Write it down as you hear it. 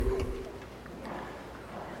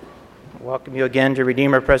Welcome you again to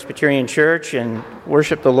Redeemer Presbyterian Church and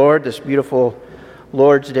worship the Lord this beautiful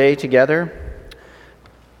Lord's Day together.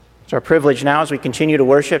 It's our privilege now as we continue to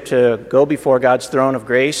worship to go before God's throne of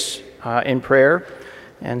grace in prayer.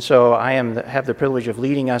 And so I have the privilege of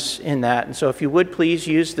leading us in that. And so if you would please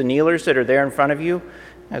use the kneelers that are there in front of you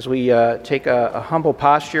as we take a humble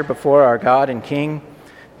posture before our God and King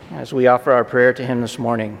as we offer our prayer to Him this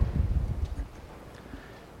morning.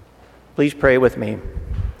 Please pray with me.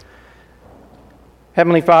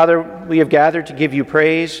 Heavenly Father, we have gathered to give you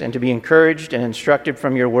praise and to be encouraged and instructed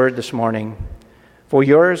from your word this morning. For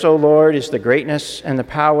yours, O Lord, is the greatness and the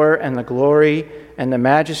power and the glory and the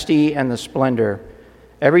majesty and the splendor.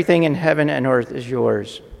 Everything in heaven and earth is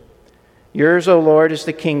yours. Yours, O Lord, is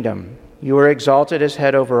the kingdom. You are exalted as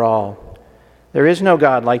head over all. There is no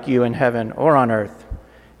God like you in heaven or on earth.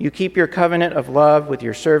 You keep your covenant of love with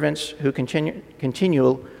your servants who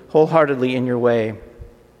continue wholeheartedly in your way.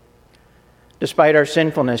 Despite our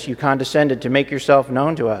sinfulness, you condescended to make yourself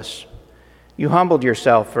known to us. You humbled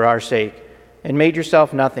yourself for our sake and made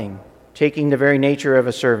yourself nothing, taking the very nature of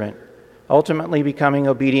a servant, ultimately becoming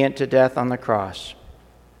obedient to death on the cross.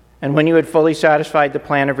 And when you had fully satisfied the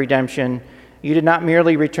plan of redemption, you did not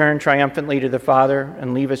merely return triumphantly to the Father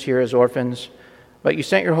and leave us here as orphans, but you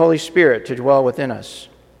sent your Holy Spirit to dwell within us.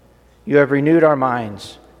 You have renewed our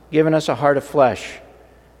minds, given us a heart of flesh,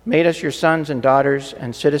 made us your sons and daughters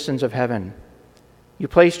and citizens of heaven. You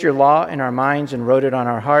placed your law in our minds and wrote it on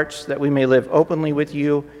our hearts that we may live openly with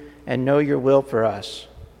you and know your will for us.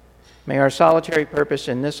 May our solitary purpose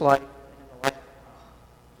in this life and in the life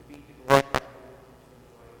to be to glorify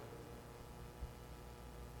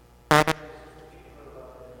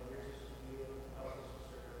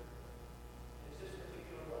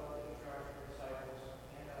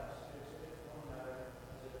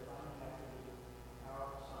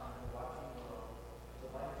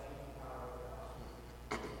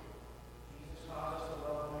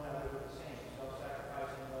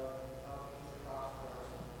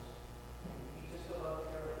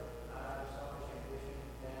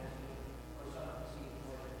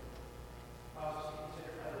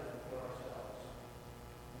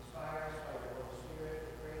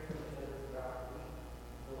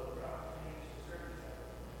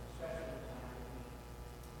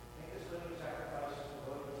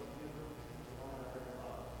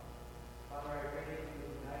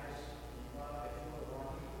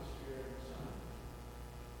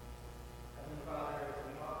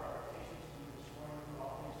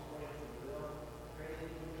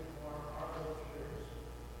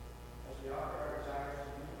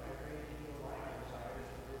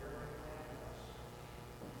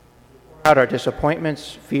out our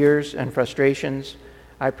disappointments, fears, and frustrations.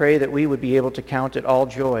 I pray that we would be able to count it all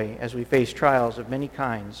joy as we face trials of many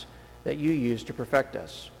kinds that you use to perfect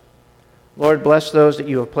us. Lord, bless those that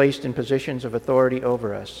you have placed in positions of authority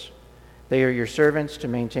over us. They are your servants to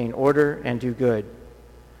maintain order and do good.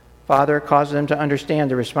 Father, cause them to understand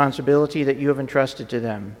the responsibility that you have entrusted to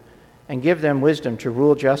them, and give them wisdom to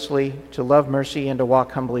rule justly, to love mercy, and to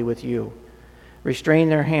walk humbly with you. Restrain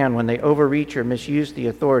their hand when they overreach or misuse the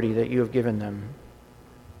authority that you have given them.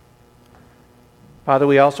 Father,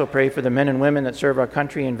 we also pray for the men and women that serve our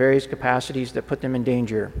country in various capacities that put them in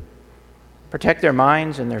danger. Protect their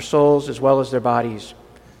minds and their souls as well as their bodies,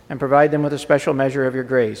 and provide them with a special measure of your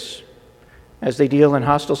grace. As they deal in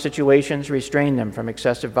hostile situations, restrain them from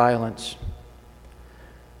excessive violence.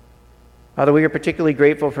 Father, we are particularly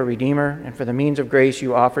grateful for Redeemer and for the means of grace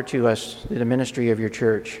you offer to us through the ministry of your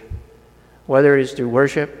church. Whether it is through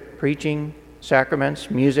worship, preaching, sacraments,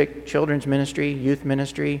 music, children's ministry, youth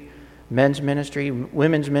ministry, men's ministry,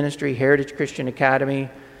 women's ministry, Heritage Christian Academy,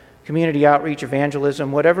 community outreach,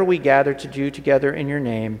 evangelism, whatever we gather to do together in your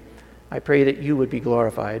name, I pray that you would be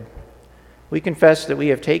glorified. We confess that we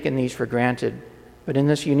have taken these for granted, but in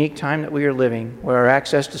this unique time that we are living, where our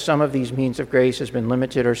access to some of these means of grace has been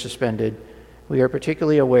limited or suspended, we are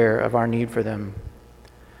particularly aware of our need for them.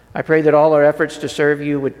 I pray that all our efforts to serve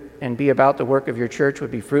you and be about the work of your church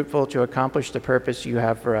would be fruitful to accomplish the purpose you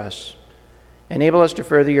have for us. Enable us to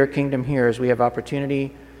further your kingdom here as we have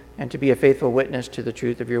opportunity and to be a faithful witness to the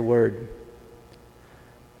truth of your word.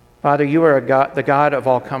 Father, you are the God of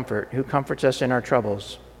all comfort, who comforts us in our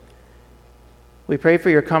troubles. We pray for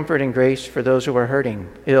your comfort and grace for those who are hurting,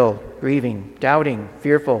 ill, grieving, doubting,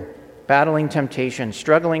 fearful, battling temptation,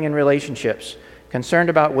 struggling in relationships, concerned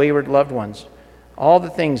about wayward loved ones, all the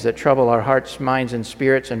things that trouble our hearts, minds, and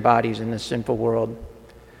spirits and bodies in this sinful world.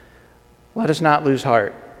 Let us not lose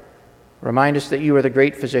heart. Remind us that you are the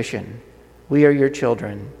great physician. We are your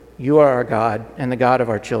children. You are our God and the God of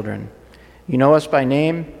our children. You know us by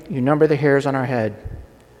name. You number the hairs on our head.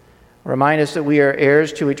 Remind us that we are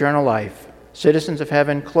heirs to eternal life, citizens of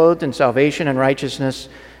heaven, clothed in salvation and righteousness,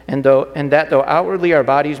 and that though outwardly our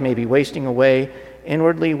bodies may be wasting away,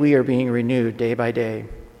 inwardly we are being renewed day by day.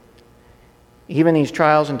 Even these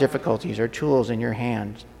trials and difficulties are tools in your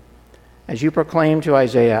hands. As you proclaim to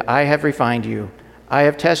Isaiah, I have refined you, I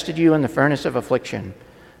have tested you in the furnace of affliction.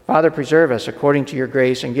 Father, preserve us according to your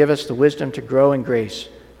grace and give us the wisdom to grow in grace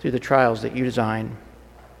through the trials that you design.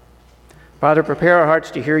 Father, prepare our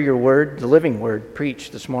hearts to hear your word, the living word,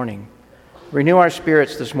 preached this morning. Renew our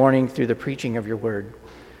spirits this morning through the preaching of your word.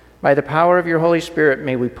 By the power of your Holy Spirit,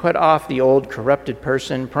 may we put off the old corrupted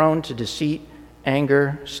person, prone to deceit,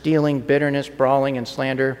 anger, stealing, bitterness, brawling, and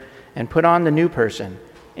slander, and put on the new person,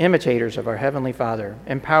 imitators of our Heavenly Father,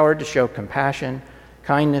 empowered to show compassion,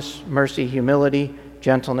 kindness, mercy, humility,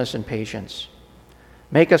 gentleness, and patience.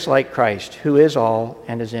 Make us like Christ, who is all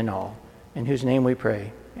and is in all, in whose name we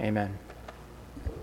pray. Amen.